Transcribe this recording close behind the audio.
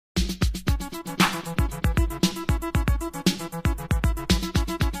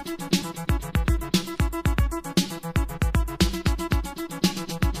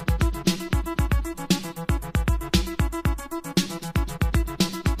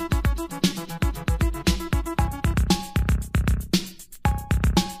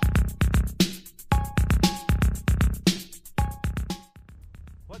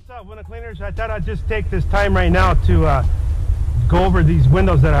I thought I'd just take this time right now to go over these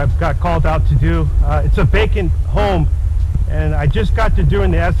windows that I've got called out to do. It's a vacant home, and I just got to doing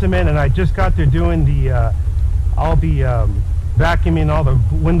the estimate, and I just got to doing the all the vacuuming all the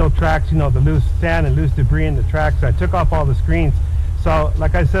window tracks, you know, the loose sand and loose debris in the tracks. I took off all the screens. So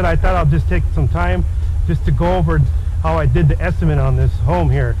like I said, I thought I'll just take some time just to go over how I did the estimate on this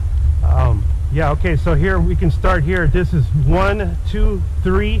home here. Yeah, okay, so here we can start here. This is 1, 2,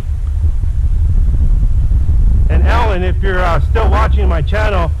 3. And Alan, if you're still watching my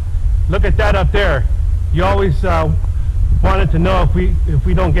channel, look at that up there. You always wanted to know if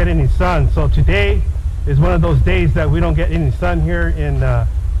we don't get any sun. So today is one of those days that we don't get any sun here in the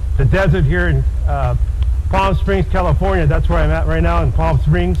desert here in Palm Springs, California. That's where I'm at right now, in Palm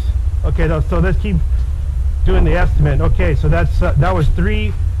Springs. Okay, so let's keep doing the estimate. Okay, so that was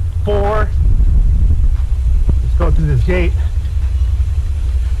 3, 4. Let's go through this gate.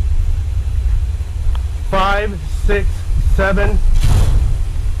 5, 6, 7.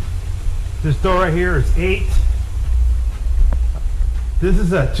 This door right here is 8. This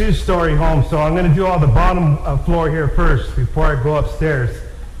is a 2-story home, so I'm going to do all the bottom floor here first before I go upstairs.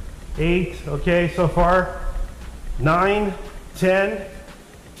 8, okay, so far. 9, 10,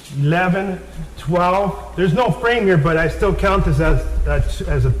 11, 12. There's no frame here, but I still count this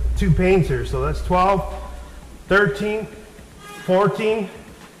as a 2 panes here, so that's 12, 13, 14,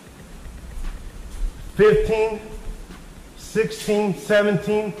 15, 16,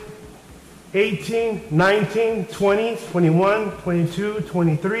 17, 18, 19, 20, 21, 22,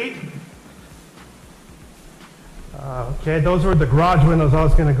 23. Okay, those were the garage windows. I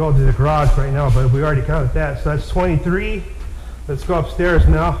was going to go to the garage right now, but we already counted that. So that's 23. Let's go upstairs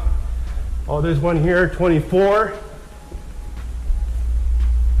now. Oh, there's one here, 24.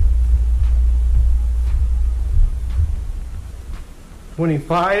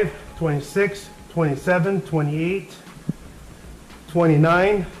 25, 26, 27, 28,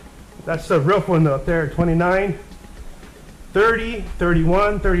 29. That's the roof window up there, 29, 30,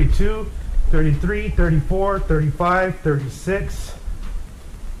 31, 32, 33, 34, 35, 36,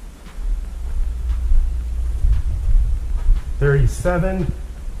 37,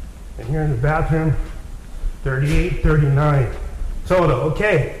 and here in the bathroom, 38, 39 total.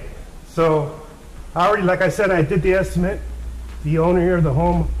 Okay, so I already, like I said, I did the estimate. The owner here of the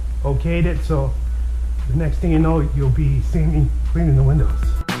home okayed it, so the next thing you know, you'll be seeing me cleaning the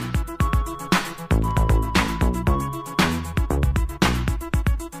windows.